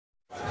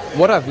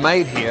What I've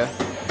made here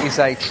is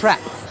a trap.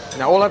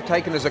 Now all I've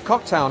taken is a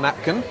cocktail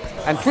napkin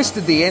and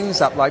twisted the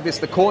ends up like this.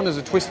 The corners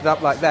are twisted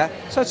up like that.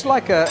 So it's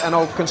like an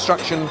old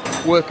construction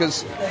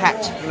worker's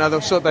hat. You know,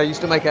 the sort they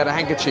used to make out of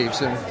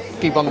handkerchiefs and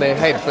keep on their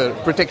head for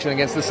protection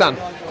against the sun.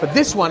 But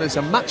this one is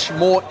a much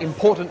more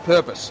important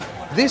purpose.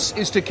 This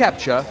is to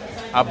capture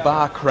a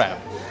bar crab.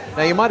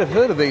 Now you might have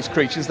heard of these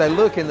creatures. They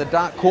lurk in the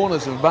dark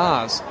corners of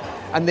bars.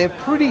 And they're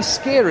pretty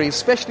scary,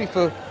 especially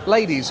for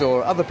ladies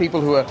or other people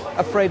who are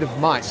afraid of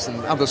mice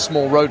and other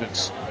small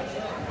rodents.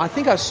 I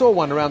think I saw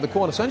one around the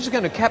corner, so I'm just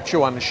going to capture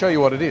one and show you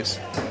what it is.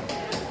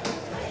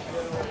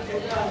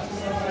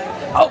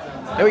 Oh,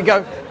 there we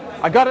go.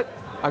 I got it.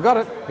 I got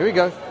it. Here we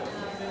go.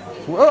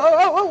 Whoa,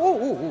 whoa, whoa, whoa,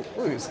 whoa,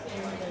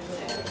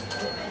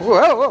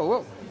 whoa, whoa,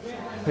 whoa.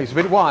 He's a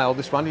bit wild,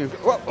 this one.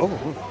 Whoa,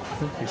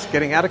 whoa. He's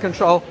getting out of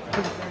control.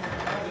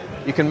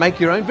 You can make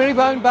your own very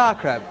own bar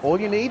crab.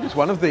 All you need is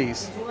one of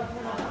these.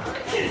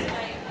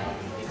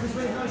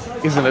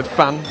 Isn't it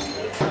fun?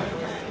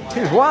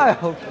 He's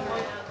wild.